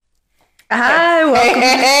Hi,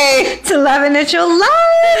 welcome to Loving It Your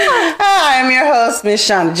Life. Hi, I'm your host, Miss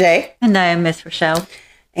Shonda J. And I am Miss Rochelle.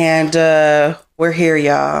 And we're here,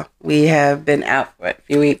 y'all. We have been out for a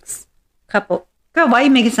few weeks. Girl, why you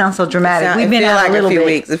make it sound so dramatic? We've been out like a little few bit.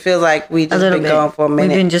 weeks. It feels like we just been going for a minute.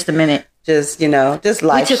 We've been just a minute. Just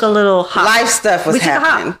life. We took a little hop. Life stuff was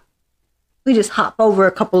happening. We just hop over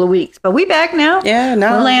a couple of weeks, but we back now. Yeah,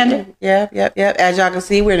 no. We're landing. Yep. As y'all can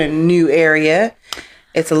see, we're in a new area.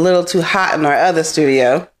 It's a little too hot in our other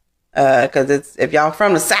studio because if y'all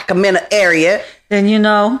from the Sacramento area, then you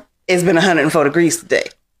know it's been 104 degrees today.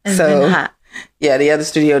 It's been hot. Yeah, the other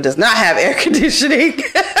studio does not have air conditioning.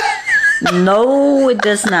 No, it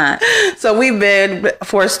does not. So we've been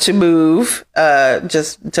forced to move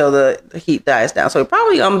just until the heat dies down. So we're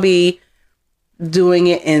probably going to be doing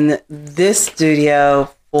it in this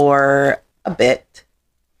studio for a bit.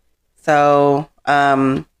 So,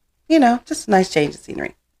 just a nice change of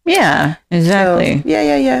scenery. Yeah, exactly. So,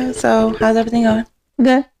 yeah. So how's everything going?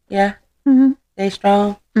 Good. Yeah. Mm-hmm. Stay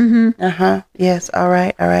strong. Mm-hmm. Yes. All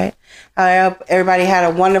right. I hope everybody had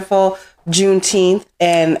a wonderful Juneteenth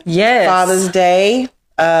and Father's Day.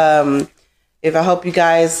 If I hope you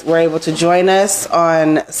guys were able to join us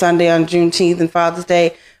on Sunday on Juneteenth and Father's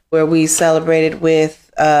Day, where we celebrated with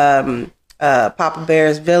Papa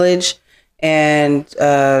Bear's Village, and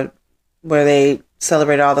where they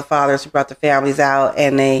celebrated all the fathers who brought their families out,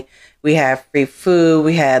 and we had free food,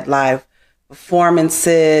 we had live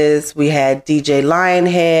performances, we had DJ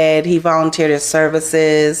Lionhead. He volunteered his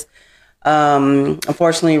services.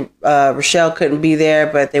 Unfortunately, Rochelle couldn't be there,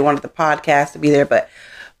 but they wanted the podcast to be there, but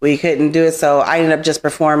we couldn't do it. So I ended up just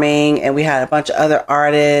performing, and we had a bunch of other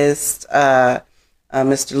artists,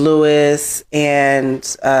 Mr. Lewis, and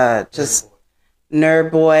just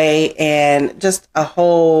Nerd Boy, and just a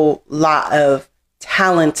whole lot of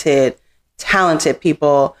talented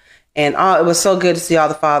people. And it was so good to see all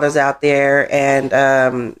the fathers out there and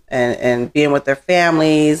being with their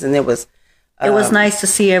families. And it was nice to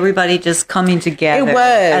see everybody just coming together. It was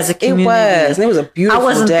as a community. It was, and it was a beautiful day. I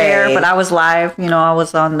wasn't there, but I was live. I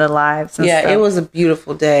was on the lives. And stuff. It was a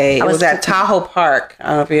beautiful day. It was at Tahoe Park. I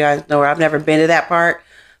don't know if you guys know where. I've never been to that park,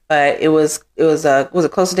 but was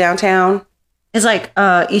it close to downtown? It's like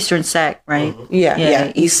Eastern Sac, right?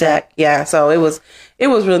 Yeah, East Sac. Yeah, so it was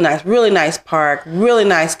really nice park, really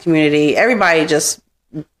nice community. Everybody just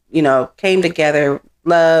came together,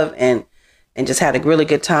 love, and just had a really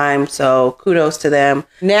good time. So kudos to them.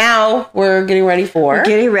 Now we're getting ready for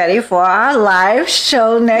our live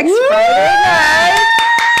show next Friday night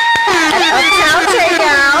at Uptown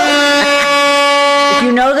Takeout. If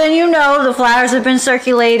you know, then you know. The flyers have been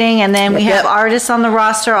circulating, and then we have artists on the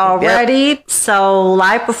roster already. Yep. So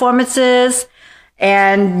live performances,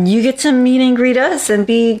 and you get to meet and greet us and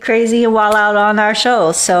be crazy and wild out on our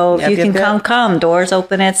show. So if you can come. Doors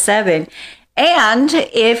open at 7. And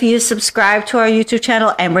if you subscribe to our YouTube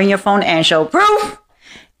channel and bring your phone and show proof,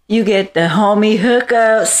 you get the homie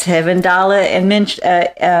hookup,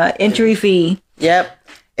 $7 entry fee. Yep.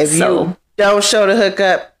 If you don't show the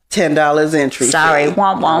hookup, $10 entry. Sorry. Fee.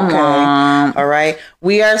 Womp, womp, womp. All right.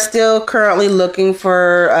 We are still currently looking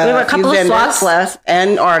for we have a couple of slots left.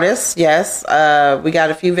 And artists. Yes. We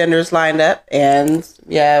got a few vendors lined up, and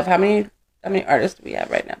we have how many artists do we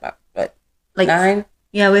have right now? About like 9?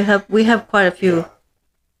 Yeah, we have quite a few.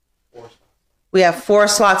 We have 4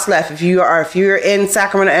 slots left. If you're in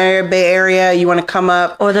Sacramento area, Bay Area, you want to come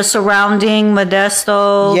up, or the surrounding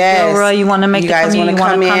Modesto, Gilroy, you want to make you guys want to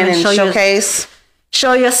come in and showcase.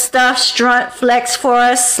 Show your stuff, strunt, flex for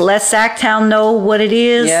us. Let Sacktown know what it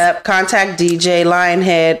is. Yep. Contact DJ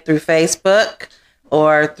Lionhead through Facebook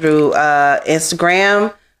or through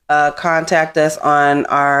Instagram. Contact us on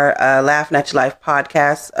our Laughing at Your Life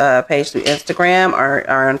podcast page through Instagram or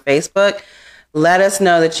on Facebook. Let us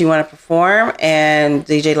know that you want to perform, and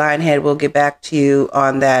DJ Lionhead will get back to you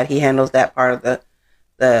on that. He handles that part of the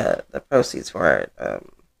proceeds for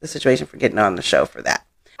the situation for getting on the show for that.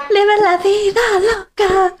 Living la vida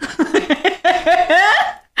loca.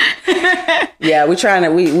 Yeah, we trying to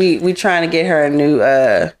get her a new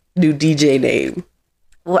DJ name.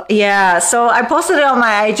 Well, yeah, so I posted it on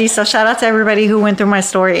my IG, so shout out to everybody who went through my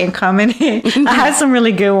story and commented. I had some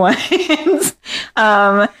really good ones.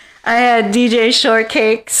 I had DJ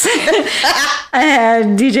Shortcakes. I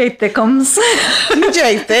had DJ Thickums.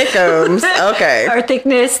 DJ Thickums, okay. Or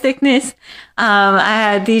Thickness. I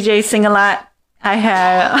had DJ Sing a Lot. I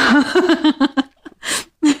had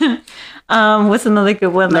what's another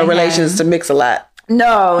good one? No relations to Mix a Lot.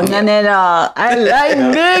 No, none at all. I like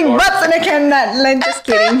big butts and I cannot. Like, just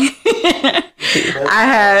kidding. I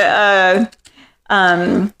had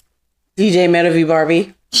DJ Meadowview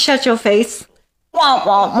Barbie. Shut your face. Womp,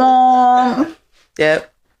 womp, womp.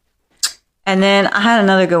 Yep. And then I had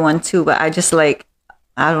another good one too, but I just like,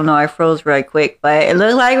 I don't know, I froze right quick. But it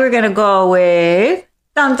looked like we're going to go with...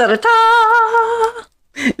 Dun, da, da, da.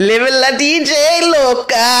 Living La DJ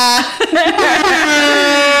Loca.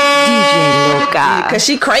 DJ Loca. Because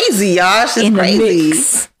she crazy, y'all. She's In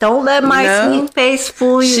crazy. Don't let my sweet face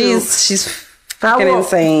fool you. She's fucking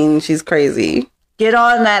insane. She's crazy. Get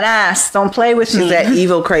on that ass. Don't play with me. She's that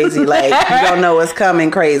evil crazy. Like, you don't know what's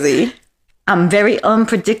coming crazy. I'm very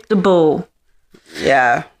unpredictable.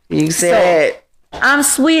 Yeah. You said... I'm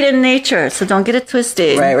sweet in nature, so don't get it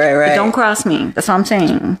twisted. Right. But don't cross me. That's what I'm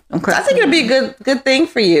saying. Don't cross I think it'd be a good thing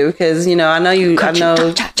for you because I know you. I know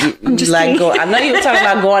you like go. I know you were talking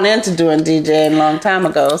about going into doing DJing a long time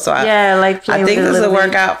ago. So I think this will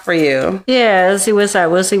work out for you. Yeah, let's see what's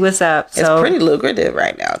up. We'll see what's up. It's pretty lucrative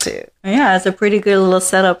right now too. Yeah, it's a pretty good little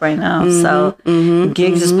setup right now.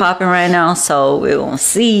 Gigs is popping right now, so we will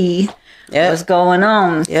see what's going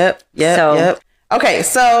on. Yep. Okay,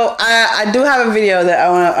 so I do have a video that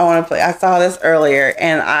I want to play. I saw this earlier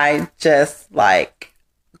and I just like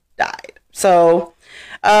died. So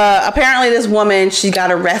apparently this woman, she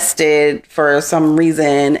got arrested for some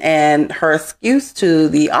reason, and her excuse to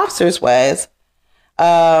the officers was,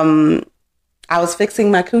 I was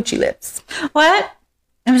fixing my coochie lips. What?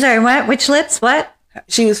 I'm sorry, what? Which lips? What?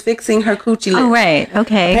 She was fixing her coochie lips. Oh, right.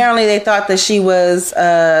 Okay. Apparently they thought that she was,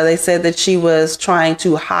 they said that she was trying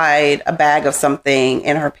to hide a bag of something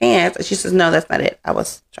in her pants. And she says, no, that's not it. I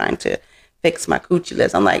was trying to fix my coochie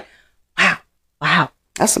lips. I'm like, wow.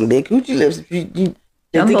 That's some big coochie lips. You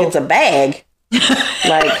think it's a bag.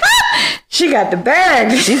 Like, she got the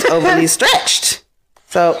bag. She's overly stretched.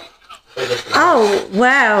 So. Oh,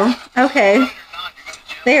 wow. Okay.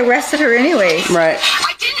 They arrested her anyway. Right.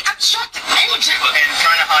 I didn't obstruct and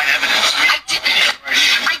trying to hide evidence. I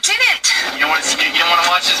didn't. You don't want to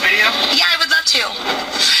watch this video? Yeah, I would love to.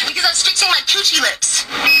 Because I was fixing my coochie lips.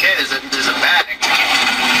 Okay, there's a bag.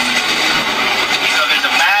 So there's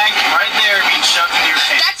a bag right there being shoved into your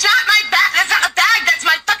pants. That's not my bag. That's not a bag. That's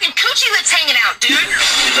my fucking coochie lips hanging out, dude.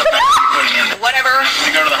 There's a bag you're putting in there. Whatever.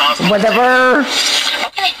 You go to the hospital. Whatever.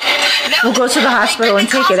 Okay. No, we'll go to the hospital and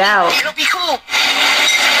take it out. It'll be cool.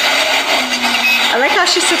 I like how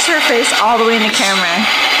she sticks her face all the way in the camera.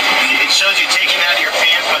 It shows you taking out of your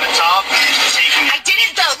pants by the top and taking. I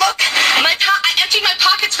didn't though. Look, I emptied my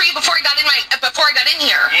pockets for you before I got in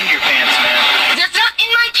here. In your pants, man. They're not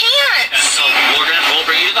in my pants. So we'll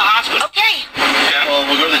bring you to the hospital. Okay. Well,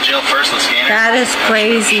 we'll go to the jail first. Let's scan it. That is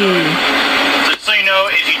crazy. So you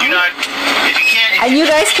know, if you can't. And you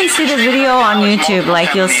guys can see the video on YouTube.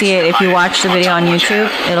 Like you'll see it if you watch the video on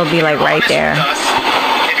YouTube. It'll be like right there.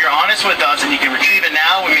 With us, and you can retrieve it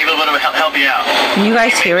now. We may be able to help you out. Can you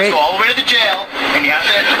guys hear it? Go all the way to the jail, and you have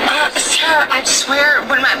to. Sir, I swear,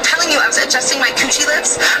 when I'm telling you, I was adjusting my coochie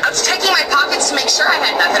lips. I was checking my pockets to make sure I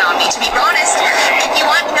had nothing on me. To be honest, if you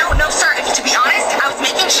want, no, sir. To be honest, I was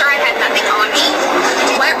making sure I had nothing on me.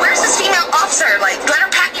 Where's this female officer? Like, let her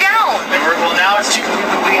pack it down. Well, now it's too.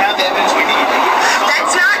 We have the evidence we need.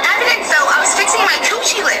 That's not evidence, though. I was fixing my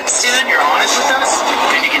coochie lips, dude. You're honest with us,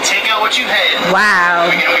 and you can take out what you had. Wow.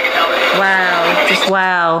 We can help. Wow. Just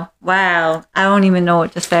wow. I don't even know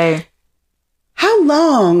what to say. How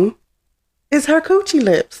long is her coochie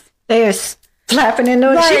lips? They are flapping in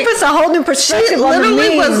those. Like, she puts a whole new perspective on the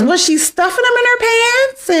meme. Was she stuffing them in her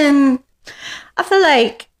pants? And I feel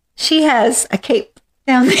like she has a cape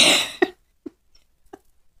down there.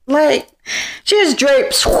 Like, she has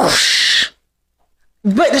drapes. Whoosh.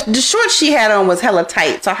 But the shorts she had on was hella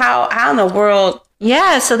tight. So how in the world?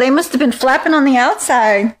 Yeah, so they must have been flapping on the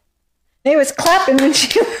outside. They was clapping when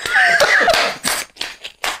she...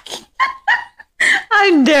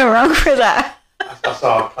 I'm dead wrong for that. I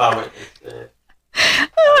saw a comment that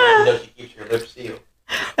said, she keeps her lips sealed.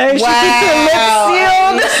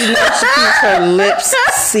 Wow. She keeps her lips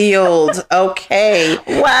sealed. Okay.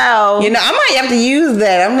 Wow. I might have to use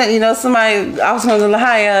that. I'm not, somebody, I was going to,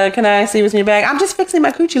 hi, can I see what's in your bag? I'm just fixing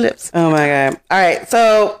my coochie lips. Oh my God. All right.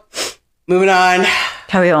 So moving on.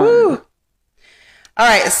 Carry on. Woo. All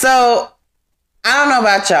right. So I don't know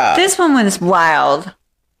about y'all. This one was wild.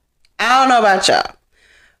 I don't know about y'all.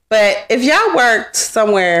 But if y'all worked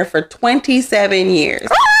somewhere for 27 years,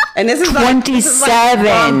 and this is 27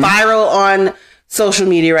 gone viral on social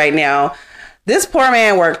media right now. This poor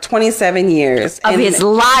man worked 27 years of his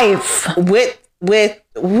life with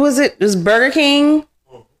who was it? It was Burger King.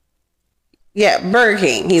 Yeah, Burger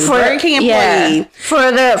King. He's a Burger King employee.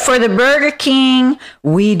 Yeah. For the Burger King,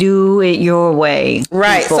 we do it your way.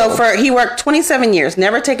 Right. People. So he worked 27 years,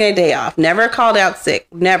 never taken a day off, never called out sick,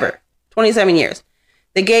 never. 27 years.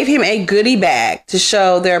 They gave him a goodie bag to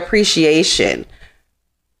show their appreciation.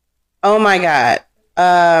 Oh my God.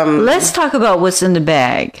 Let's talk about what's in the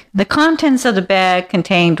bag. The contents of the bag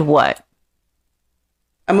contained what?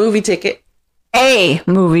 A movie ticket. A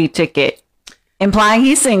movie ticket. Implying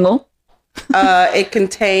he's single. It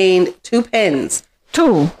contained 2 pens.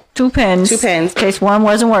 Two pens. 2 pens. In case one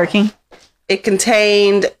wasn't working. It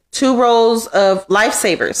contained 2 rolls of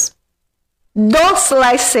lifesavers. Those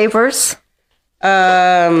lifesavers.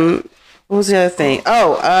 What was the other thing?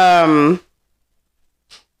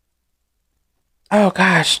 Oh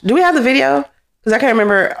gosh. Do we have the video? Because I can't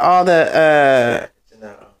remember all the It's in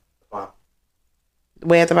the bottom.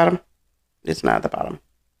 way at the bottom. It's not at the bottom.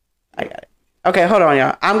 I got it. Okay, hold on,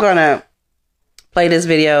 y'all. I'm gonna play this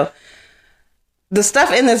video. The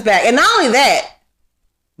stuff in this bag, and not only that,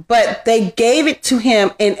 but they gave it to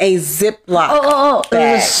him in a Ziploc It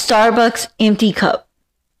was Starbucks empty cup.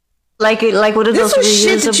 Like what are This those was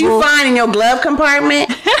shit that you reusable? find in your glove compartment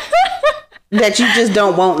that you just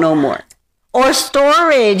don't want no more. Or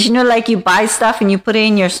storage, like you buy stuff and you put it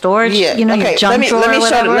in your storage. Yeah. Your junk drawer or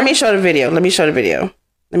whatever. Let me show the video.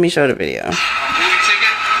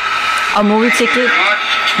 A movie ticket.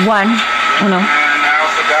 One. Oh no. And I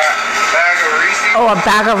also got a bag of Reese's. Oh, a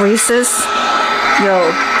bag of Reese's.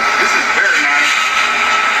 Yo, This is very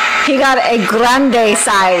nice. he got a grande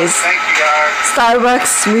size Thank you guys.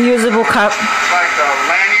 Starbucks reusable cup. It's like a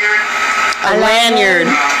lanyard, A lanyard.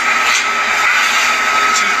 2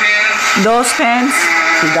 pins. Those pens.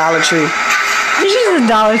 Dollar Tree. This is a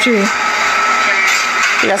Dollar Tree.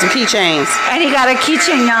 He got some keychains. And he got a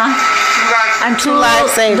keychain, y'all. And 2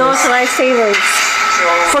 lifesavers. Those lifesavers.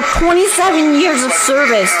 For 27 years of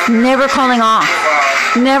service, never calling off,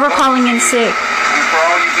 never calling in sick. And for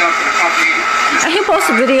all you've done for the company, And he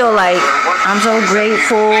posted a video like, I'm so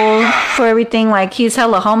grateful for everything. Like, he's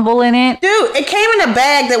hella humble in it. Dude, it came in a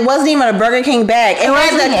bag that wasn't even a Burger King bag. It had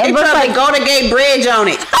wasn't. the It picture was of like- the Golden Gate Bridge on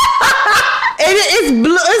it. It's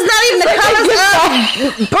blue. It's not even the It's like a colors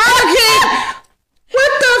of Burger King.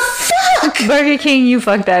 What the fuck? Burger King, you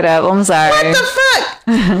fucked that up. I'm sorry. What the fuck?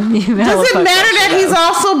 You hella Does it fucked matter that shit he's up.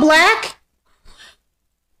 also black?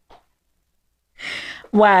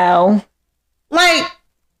 Wow. Like,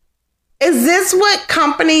 is this what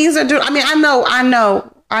companies are doing? I mean, I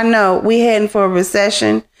know. We heading for a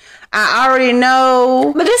recession. I already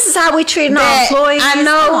know But this is how we treat our that. employees. I Come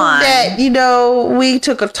know on. that, we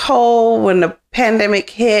took a toll when the pandemic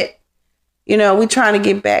hit. We trying to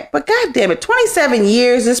get back. But God damn it, 27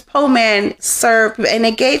 years this poor man served, and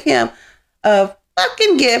they gave him a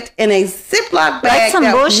fucking gift in a Ziploc bag some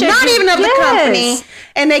that was bullshit. not even of the Yes. company.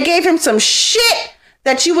 And they gave him some shit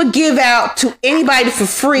that you would give out to anybody for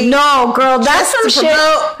free. No, girl, that's Just some to shit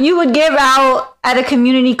promote- you would give out at a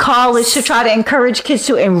community college to try to encourage kids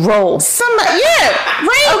to enroll. Somebody, yeah,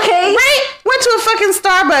 right? Okay. Right? Went to a fucking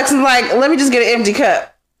Starbucks and like, let me just get an empty cup.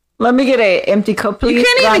 Let me get an empty cup, please. You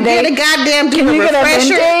can't even Grande. get a goddamn Can you get a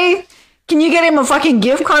refresher. vente? Can you get him a fucking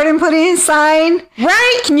gift card and put it inside?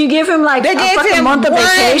 Right? Can you give him like They a gave fucking him month of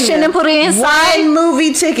vacation and put it inside? One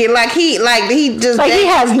movie ticket. Like he just Like, he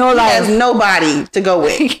has no life. He has nobody to go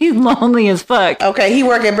with. He's lonely as fuck. Okay, he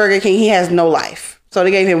worked at Burger King. He has no life. So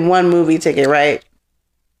they gave him one movie ticket, right?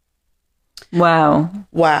 Wow.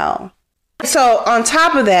 Wow. So on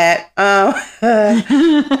top of that, Donald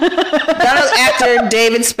actor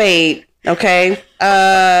David Spade, okay,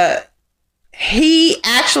 he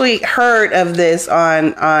actually heard of this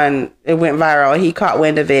on it went viral. He caught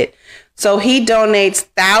wind of it, so he donates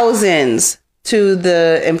thousands to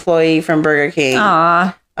the employee from Burger King.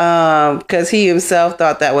 Aw. Because he himself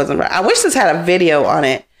thought that wasn't right. I wish this had a video on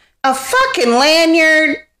it. A fucking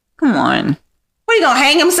lanyard. Come on. What, he gonna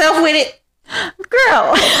hang himself with it?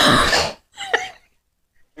 Girl.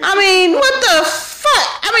 I mean, what the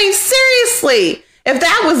fuck? I mean, seriously. If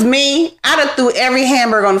that was me, I'd have threw every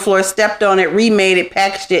hamburger on the floor, stepped on it, remade it,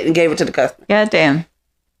 packaged it, and gave it to the customer. Goddamn.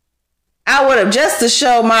 I would have, just to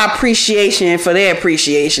show my appreciation for their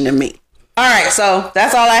appreciation of me. All right, so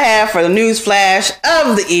that's all I have for the news flash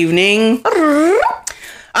of the evening. All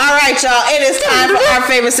right, y'all. It is time for our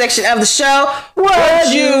favorite section of the show.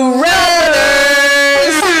 Would you rather?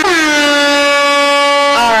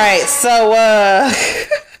 All right, so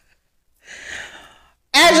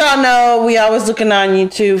as y'all know, we always looking on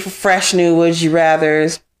YouTube for fresh new would you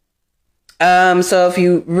rathers. So if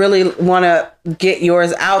you really want to get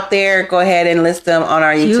yours out there, go ahead and list them on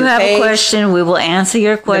our YouTube page. You have a question, we will answer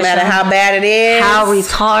your No question. matter how bad it is. How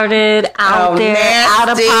retarded, out How there, out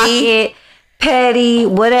of nasty. pocket, petty,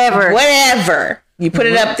 whatever. Whatever. You put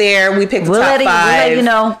it up there. We pick the We'll top let five. you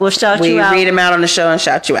know. We'll shout We you out. read them out on the show and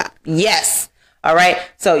shout you out. Yes. All right.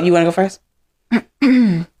 So you want to go first?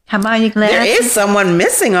 How about you, Gladys? There is someone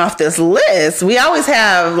missing off this list. We always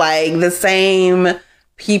have like the same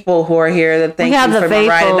people who are here. That thank you for my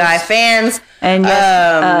Ride or Die fans. And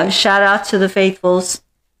yes, shout out to the faithfuls,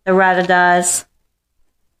 the Ride or Dies.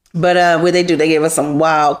 But what they do, they gave us some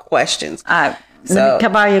wild questions. Let me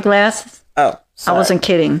come by your glasses. Oh, sorry. I wasn't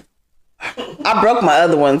kidding. I broke my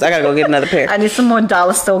other ones. I gotta go get another pair. I need some more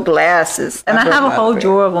dollar store glasses. And I have a whole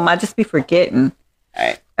drawer of them. I just be forgetting. All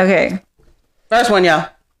right. Okay. First one, y'all.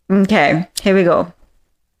 Okay. Here we go.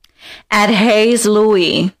 At Hayes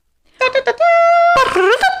Louis.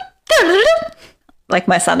 Like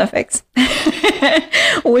my sound effects.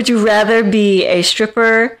 Would you rather be a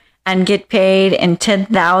stripper and get paid in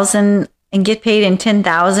 10,000 of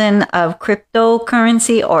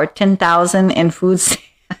cryptocurrency or 10,000 in food stamps?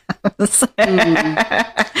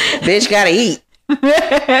 Bitch gotta eat.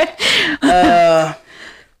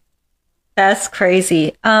 That's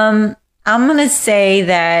crazy. I'm gonna say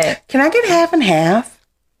that. Can I get half and half?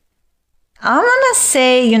 I'm gonna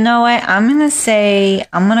say, you know what? I'm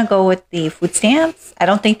gonna go with the food stamps. I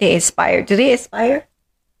don't think they expire. Do they expire?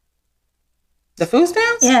 The food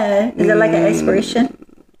stamps? Yeah. Is it like an expiration?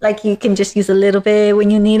 Like you can just use a little bit when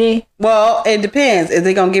you need it? Well, it depends. Is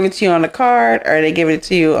they gonna give it to you on a card, or they give it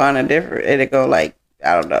to you on a different? It go like,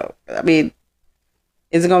 I don't know. I mean,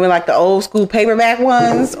 is it gonna be like the old school paperback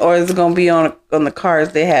ones, or is it gonna be on the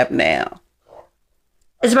cards they have now?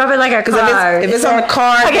 It's probably like a card. If it's on the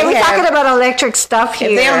card, okay, we're talking about electric stuff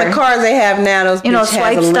here. If they're on the cards they have now, those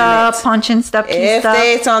swipe stuff, punching stuff, if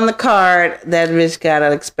it's on the card, that bitch got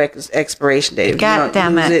an expiration date. God if you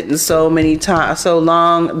don't use it in so many times, so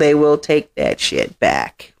long, they will take that shit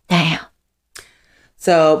back. Damn.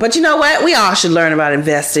 So, but you know what? We all should learn about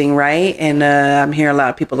investing, right? And I'm hearing a lot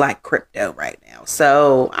of people like crypto right now.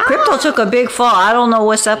 So crypto took a big fall. I don't know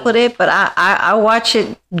what's up with it, but I watch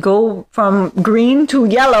it go from green to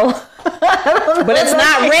yellow. But it's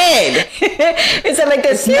not red. It's like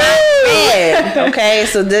this. It's not red. Okay,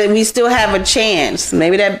 so we still have a chance.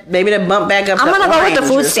 Maybe that bump back up. I'm gonna go with the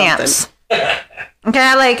food stamps. Okay,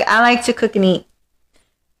 I like to cook and eat.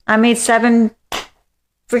 I made 7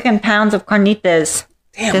 freaking pounds of carnitas.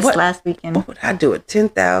 Damn, this last weekend. What would I do at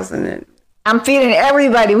 10,000? I'm feeding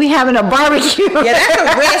everybody. We having a barbecue. Yeah, that's a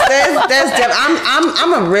risk. That's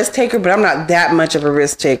I'm a risk taker, but I'm not that much of a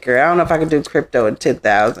risk taker. I don't know if I could do crypto at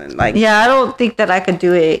 10,000. Like, yeah, I don't think that I could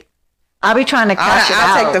do it. I'll be trying to cash it out.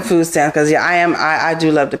 I'll take the food stamp because I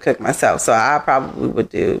do love to cook myself, so I probably would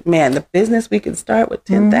do. Man, the business we could start with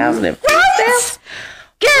 10,000 in food stamps.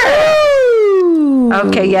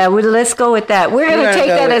 Okay, yeah, let's go with that. We're gonna take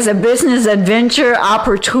that as a business adventure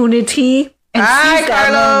opportunity and seize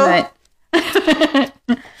that moment.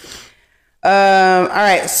 All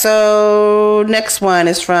right, so next one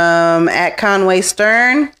is from at Conway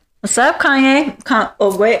Stern. What's up, Kanye? Kanye.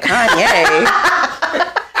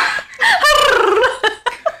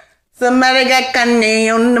 Somebody got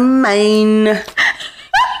Kanye on the main.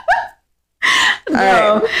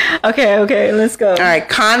 No. Right. Okay, let's go. All right,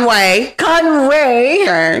 Conway. Conway.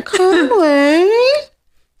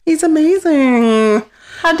 He's amazing.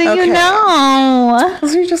 How do you know?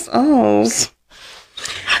 Because he just owns.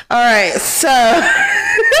 All right, so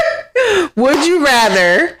would you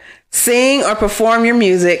rather sing or perform your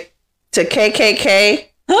music to KKK,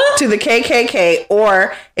 to the KKK,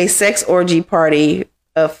 or a sex orgy party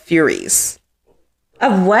of Furies?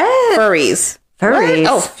 Of what? Furries. Furries.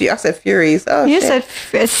 Oh, I said Furies. Oh, you shit.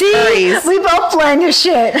 said see, Furries. We both playing this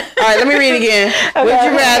shit. All right, let me read it again. Would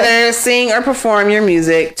you rather sing or perform your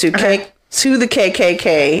music to the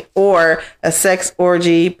KKK or a sex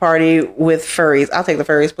orgy party with furries? I'll take the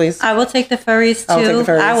furries, please. I will take the furries too. I'll take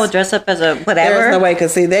the furries. I will dress up as a whatever. There's no way,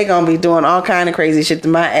 because see, they're gonna be doing all kind of crazy shit to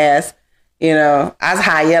my ass. You know, I was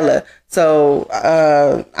high yellow, so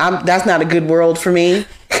that's not a good world for me.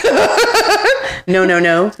 No.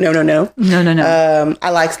 I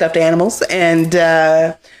like stuffed animals, and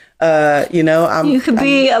you could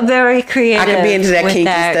be very creative. I could be into that kinky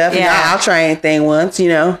stuff. Yeah. I'll try anything once. It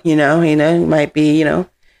might be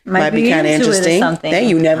kind of interesting. Then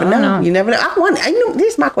you never know. You never know.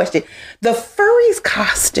 Here's my question: the furries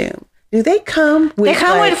costume, do they come with? They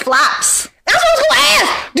come with flaps. That's what I was gonna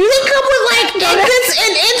ask. Do they come with like exits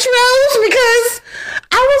and intros? Because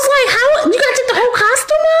I was like, how you gotta take the whole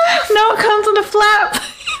costume off? No, it comes with a flap.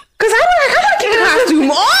 Because I'm like, I'm gonna keep the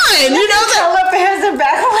costume on. You know, all up the heads and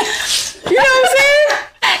back. You know what I'm saying?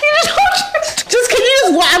 Can you just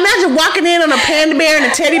imagine walking in on a panda bear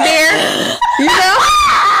and a teddy bear? You know?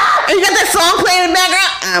 And you got that song playing in the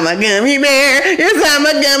background. I'm a gummy bear. Yes, I'm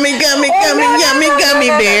a gummy gummy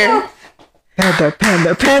bear.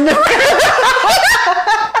 Panda.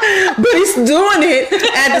 But he's doing it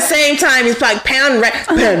at the same time. He's like pounding, right?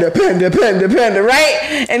 Panda, panda, panda, panda,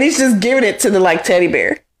 right? And he's just giving it to the like teddy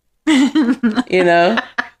bear. You know?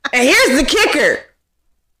 And here's the kicker.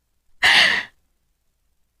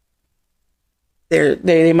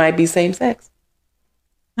 They might be same sex.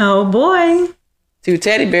 Oh boy. 2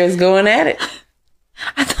 teddy bears going at it.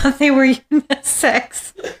 I thought they were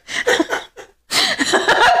unisex.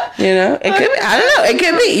 You know, it could be. I don't know. It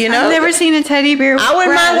could be, you know. I've never seen a teddy bear. I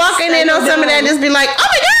wouldn't mind walking in on some of that and just be like, oh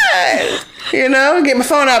my God. You know, get my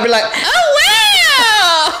phone out and be like, oh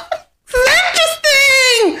wow. This is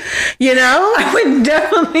interesting. You know? I would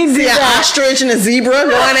definitely do that. An ostrich and a zebra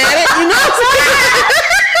going at it. You know what I'm saying?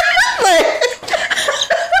 Like,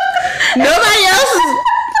 nobody else is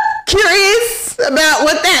curious about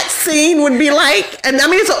what that scene would be like. And I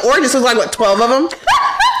mean, it's an orgy, so it's like, what, 12 of them?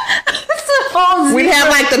 We'd have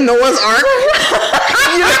like the Noah's Ark.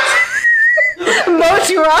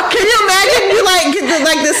 Mochi rock. Can you imagine? You like get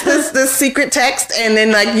like this secret text, and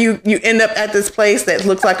then like you end up at this place that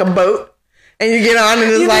looks like a boat, and you get on,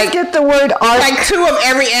 and it's like get the word ark. Like 2 of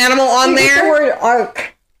every animal on there. Get the word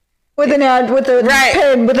ark with an ad with a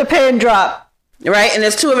pen with a pen drop. Right, and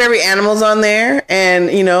there's 2 of every animals on there,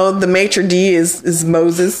 and you know the maitre d' is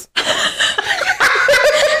Moses. He's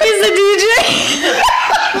the DJ.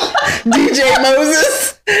 DJ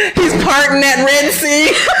Moses. He's parting that Red Sea.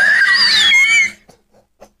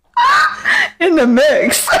 In the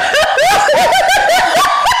mix.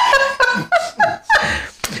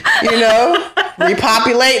 You know,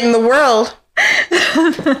 repopulating the world. All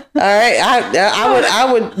right, I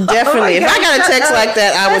would definitely, if I got a text like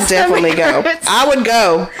that, I would definitely go. I would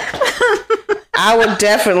go. I would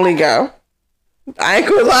definitely go. I ain't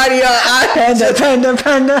gonna lie to y'all.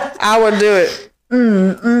 Panda. I would do it.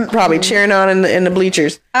 Probably cheering on in the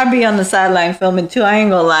bleachers. I'd be on the sideline filming too. I ain't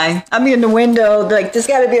gonna lie. I'd be in the window. Like, there's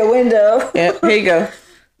gotta be a window. Yep, here you go.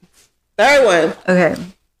 Third one.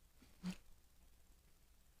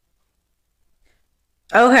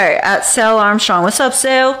 Okay, at Sal Armstrong. What's up,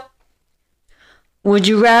 Sal? Would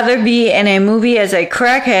you rather be in a movie as a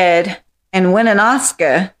crackhead and win an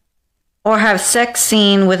Oscar, or have sex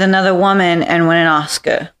scene with another woman and win an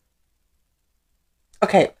Oscar?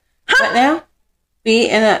 Okay. What now? Be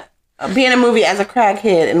in a movie as a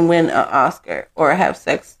crackhead and win an Oscar, or have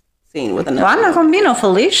sex scene with another. Well, I'm not gonna be no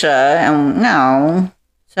Felicia, and no.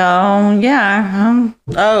 So yeah.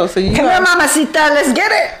 So you come here, mamacita. Let's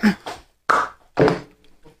get it.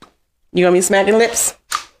 You gonna be smacking lips?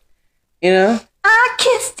 You know. I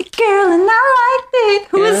kissed a girl and I liked it.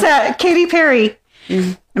 Who is that? Katy Perry.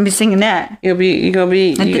 I'll be singing that. You're gonna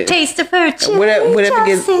be the taste of her. What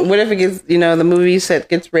if it gets you know the movie set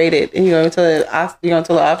gets rated and you're gonna tell the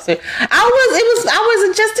officer I was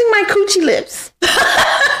adjusting my coochie lips.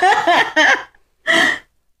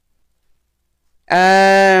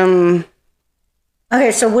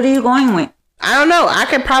 Okay, so what are you going with? I don't know. I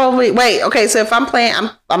could probably wait. Okay, so if I'm playing,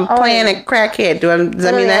 I'm playing a crackhead. Does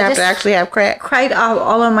that mean I have to actually have crack? Cried out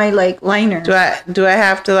all of my like liners. Do I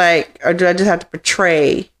have to like, or do I just have to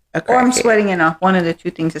portray a crackhead? Or I'm sweating it off. One of the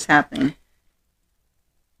 2 things is happening.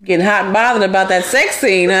 Getting hot and bothered about that sex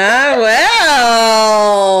scene, huh?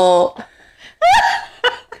 Well,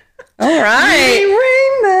 all right.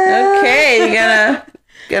 Okay, you're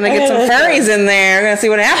gonna get some furries in there. We're gonna see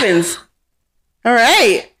what happens. All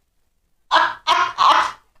right.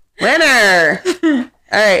 Winner. All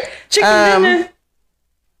right. Chicken dinner.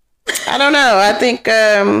 I don't know. I think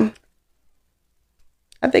I'll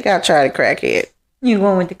try the crackhead. You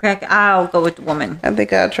going with the crackhead? I'll go with the woman. I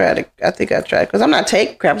think I'll try it because I'm not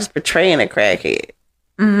taking crap. I'm just portraying a crackhead.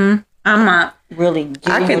 I'm not really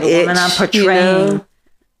getting with a woman. I'm portraying. You know,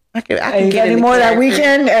 I can you got any more that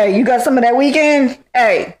weekend? Hey, you got some of that weekend?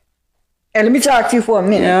 Hey, let me talk to you for a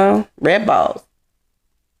minute. You know, red balls.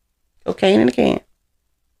 Cocaine in a can.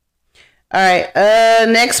 All right.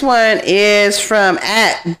 Next one is from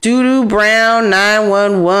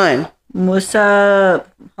 @DoodooBrown911. What's up,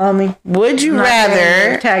 homie? Would you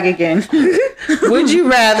rather tag again? Would you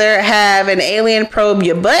rather have an alien probe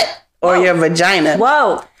your butt or your vagina?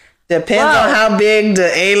 Whoa. Depends on how big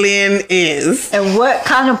the alien is. And what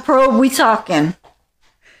kind of probe we talking?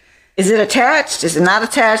 Is it attached? Is it not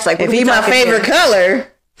attached? Like, if he's my favorite color.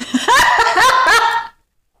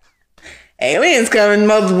 Aliens come in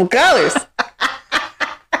multiple colors.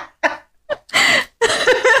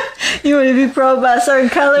 You want to be probed by a certain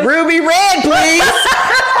color? Ruby red, please.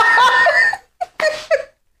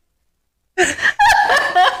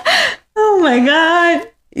 Oh my God.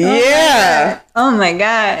 Yeah. Oh my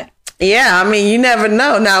God. Yeah, I mean, you never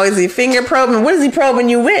know. Now, is he finger probing? What is he probing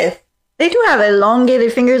you with? They do have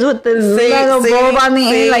elongated fingers with the little bulb on the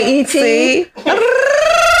end, like E.T. See?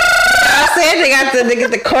 I said they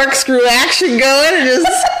get the corkscrew action going and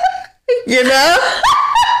just, you know,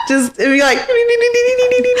 just it'd be like,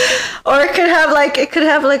 or it could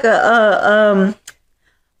have like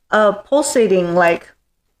a pulsating like.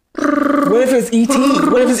 What if it's E.T.?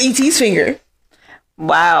 What if it's E.T.'s finger?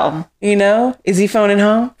 Wow. You know, is he phoning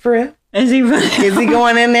home for real? Is he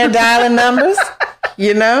going in there dialing numbers?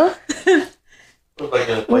 You know?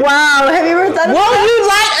 Wow, have you ever done Won't you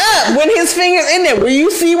light up when his finger's in there? Will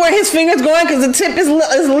you see where his finger's going because the tip is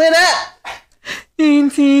lit up?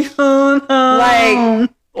 Like,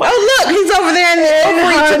 oh look, he's over there in the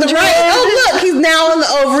ovary to the right. Oh look, he's now in the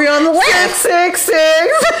ovary on the left.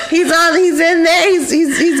 666. He's in there.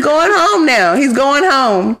 He's going home now. He's going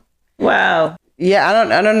home. Wow. Yeah,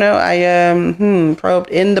 I don't know. I probed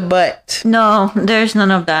in the butt. No, there's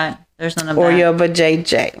none of that. There's none of or that. Or your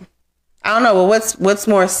vajayjay. I don't know. Well, what's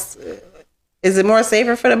more? Is it more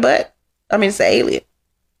safer for the butt? I mean, it's an alien.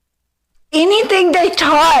 Anything they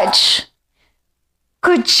touch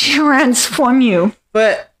could transform you.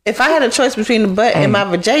 But if I had a choice between the butt and my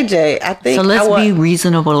vajayjay, I think so. Let's be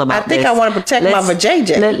reasonable about this. I think I want to protect my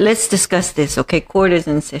vajayjay. Let's discuss this. Okay, court is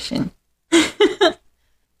in session.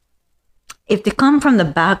 If they come from the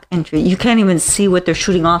back entry, you can't even see what they're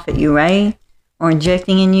shooting off at you, right? Or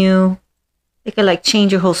injecting in you. They could like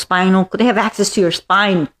change your whole spinal. They have access to your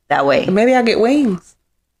spine that way. Maybe I'll get wings.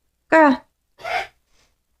 Girl,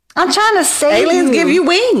 I'm trying to say aliens give you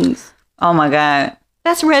wings. Oh my God.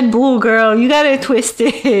 That's Red Bull, girl. You got it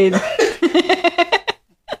twisted. All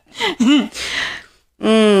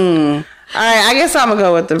right, I guess I'm gonna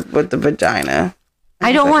go with the vagina.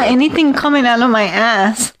 I don't want anything coming out of my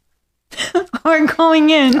ass or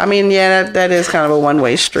going in. I mean, yeah, that is kind of a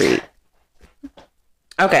one-way street.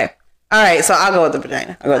 Okay. All right, so I'll go with the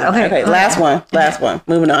vagina. Okay. Last one.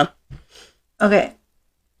 Moving on. Okay.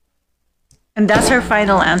 And that's her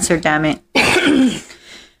final answer, damn it.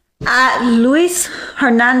 Luis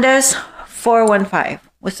Hernandez 415.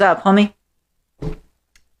 What's up, homie?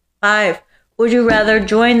 5. Would you rather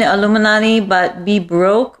join the Illuminati but be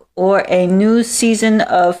broke or a new season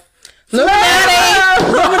of Illuminati.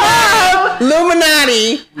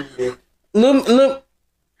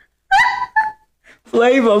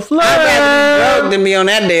 Flavor Flav. I'd rather be broke than be on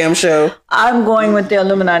that damn show. I'm going with the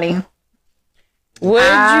Illuminati. Would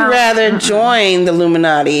you rather join the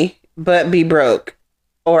Illuminati but be broke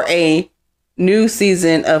or a new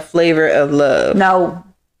season of Flavor of Love? No.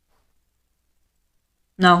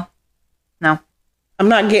 I'm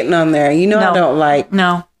not getting on there. You know I don't like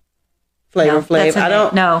Flavor Flav. I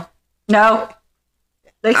don't. No.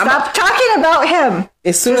 Like, stop talking about him.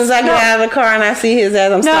 As soon as I get out of the car and I see his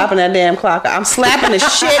ass, I'm stopping that damn clock. I'm slapping the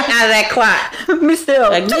shit out of that clock. Me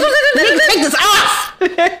still. Like, let me take this off.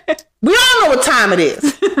 We all know what time it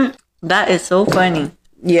is. That is so funny.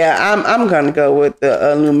 Yeah, I'm gonna go with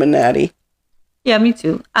the Illuminati. Yeah, me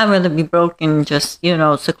too. I'd rather be broke and just,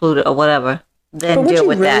 secluded or whatever than deal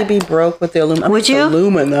with that. Would you really be broke with the Illuminati? Would you?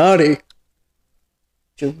 Illuminati. Would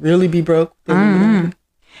you really be broke with the Illuminati?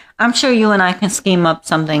 I'm sure you and I can scheme up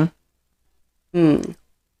something.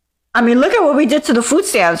 I mean, look at what we did to the food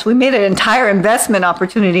stamps. We made an entire investment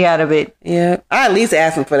opportunity out of it. Yeah. I at least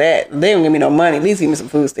ask them for that. They don't give me no money. At least give me some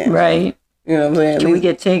food stamps. Right. You know what I'm saying? Can we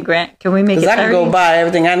get 10 grand? Can we make it 30? Because I can go buy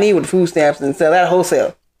everything I need with food stamps and sell that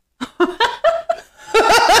wholesale. I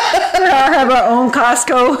have our own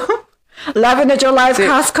Costco. Laughing at your life,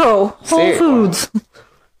 Costco. Whole Foods.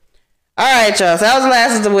 All right, y'all. So that was the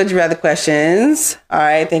last of the Would You Rather questions. All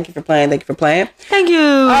right. Thank you for playing. Thank you.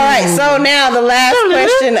 All right. So now the last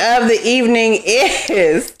question of the evening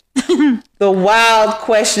is the wild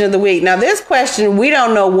question of the week. Now, this question, we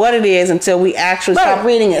don't know what it is until we actually stop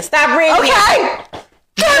reading it. Stop reading it. Okay.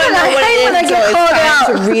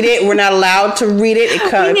 To read it. We're not allowed to read it. It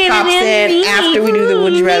pops in after we do the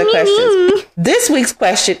Would You Rather questions. This week's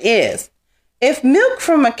question is, if milk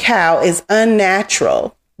from a cow is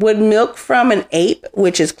unnatural, would milk from an ape,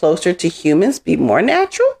 which is closer to humans, be more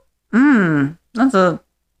natural? That's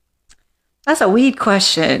a weed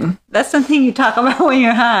question. That's something you talk about when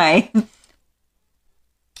you're high.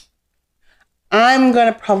 I'm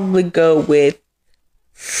going to probably go with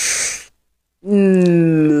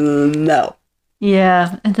no.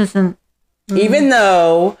 Yeah, it doesn't. Even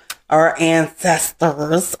though our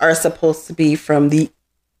ancestors are supposed to be from the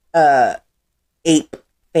ape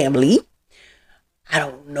family. I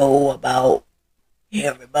don't know about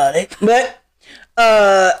everybody, but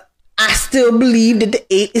I still believe that the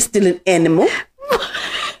ape is still an animal.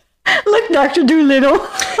 Like Dr. Doolittle.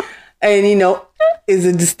 And, is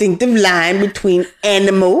a distinctive line between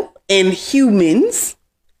animal in humans,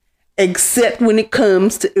 except when it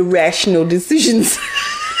comes to irrational decisions.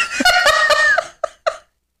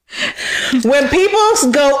 When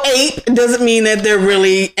people go ape, it doesn't mean that they're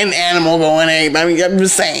really an animal going ape. I mean, I'm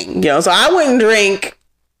just saying, so I wouldn't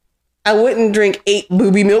drink ape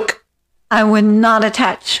booby milk. I would not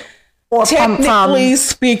attach or technically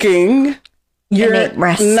speaking, you're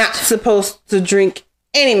not supposed to drink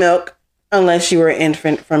any milk unless you were an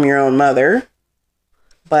infant from your own mother.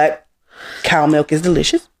 But cow milk is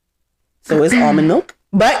delicious. So is almond milk.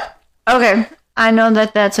 But okay, I know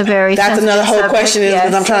that's a very that's another whole subject, question is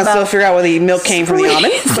because I'm trying to still figure out whether the milk came from the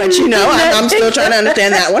almond. But I'm still trying to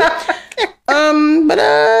understand that one. But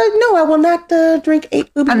no, I will not drink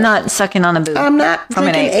ape booby milk. I'm not sucking on a boob. I'm not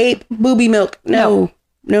drinking ape booby milk. No.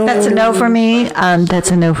 That's a no for me.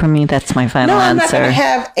 That's a no for me. That's my final answer. No, I'm not going to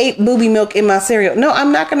have ape booby milk in my cereal. No,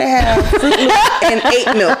 I'm not going to have Fruit Loop and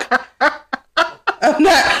ape milk. I'm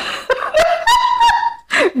not.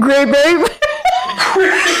 Great babe.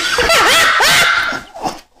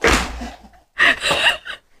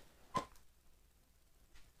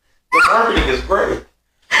 The marketing is great.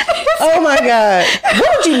 Oh my God! What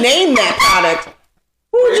would you name that product?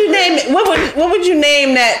 What would you name it? What would you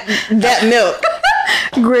name that milk?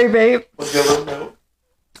 Great babe. Magilla milk.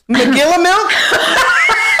 Magilla milk?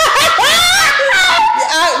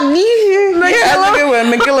 Yeah, that's a good one.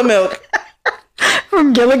 Magilla milk.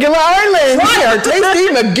 From Gilligan Island. Try our tasty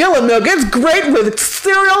Magilla milk. It's great with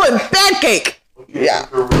cereal and pancake. Yeah.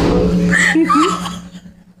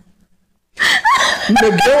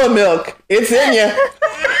 Magilla milk. It's in you.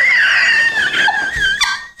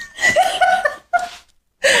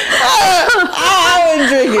 I would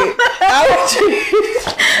drink it.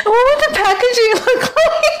 What would the packaging look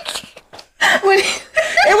like?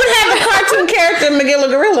 It would have the cartoon character Magilla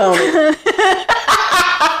Gorilla on it.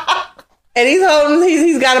 And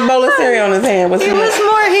he's got a bowl of cereal in his hand. He was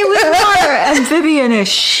more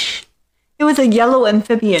amphibian-ish. It was a yellow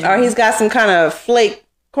amphibian. Or he's got some kind of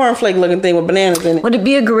cornflake looking thing with bananas in it. Would it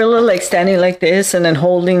be a gorilla like standing like this and then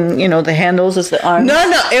holding, the handles as the arms? No.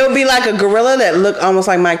 It would be like a gorilla that looked almost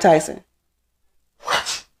like Mike Tyson.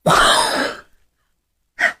 I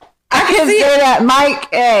can say that, Mike.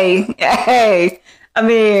 Hey. I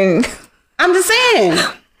mean, I'm just saying.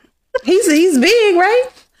 He's big, right?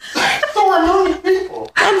 So are million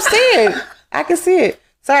people. I'm saying. I can see it.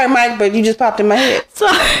 Sorry, Mike, but you just popped in my head.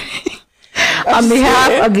 Sorry. On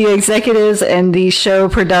behalf of the executives and the show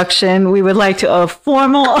production, we would like to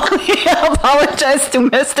formally apologize to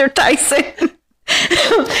Mr. Tyson.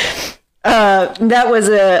 That was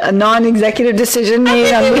a non-executive decision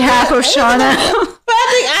made on behalf of Shauna. But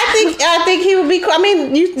I think he would be cool. I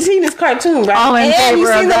mean, you've seen his cartoon, right? All in favor you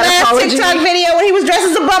of seen the that last apology. TikTok video when he was dressed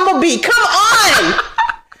as a bumblebee. Come on!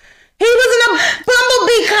 He was in a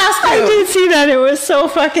bumblebee costume. I did see that. It was so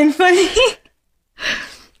fucking funny.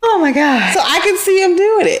 Oh my God. So I can see him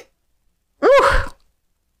doing it. Ooh.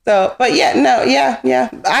 So, but yeah.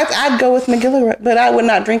 I'd go with Magilla, but I would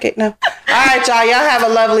not drink it, no. All right, y'all. Y'all have a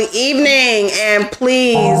lovely evening. And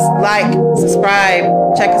please like, subscribe,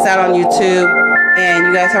 check us out on YouTube. And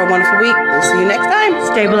you guys have a wonderful week. We'll see you next time.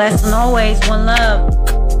 Stay blessed and always one love.